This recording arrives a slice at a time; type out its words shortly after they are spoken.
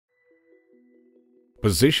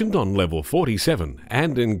Positioned on level 47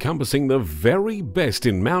 and encompassing the very best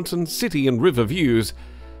in mountain, city and river views,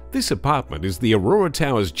 this apartment is the Aurora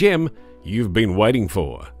Towers gem you've been waiting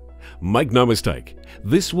for. Make no mistake,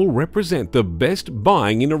 this will represent the best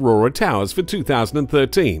buying in Aurora Towers for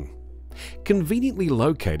 2013. Conveniently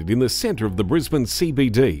located in the centre of the Brisbane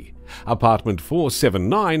CBD, Apartment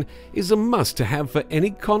 479 is a must-to-have for any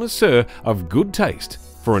connoisseur of good taste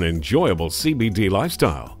for an enjoyable CBD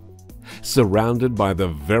lifestyle. Surrounded by the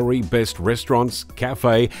very best restaurants,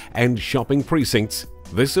 cafe and shopping precincts,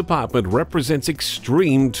 this apartment represents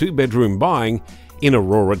extreme two-bedroom buying in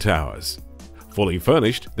Aurora Towers. Fully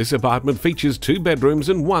furnished, this apartment features 2 bedrooms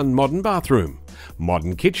and 1 modern bathroom,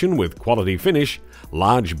 modern kitchen with quality finish,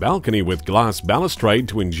 large balcony with glass balustrade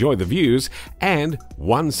to enjoy the views, and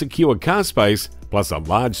 1 secure car space plus a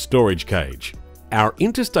large storage cage. Our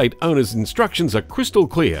interstate owner's instructions are crystal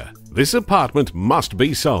clear. This apartment must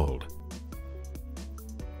be sold.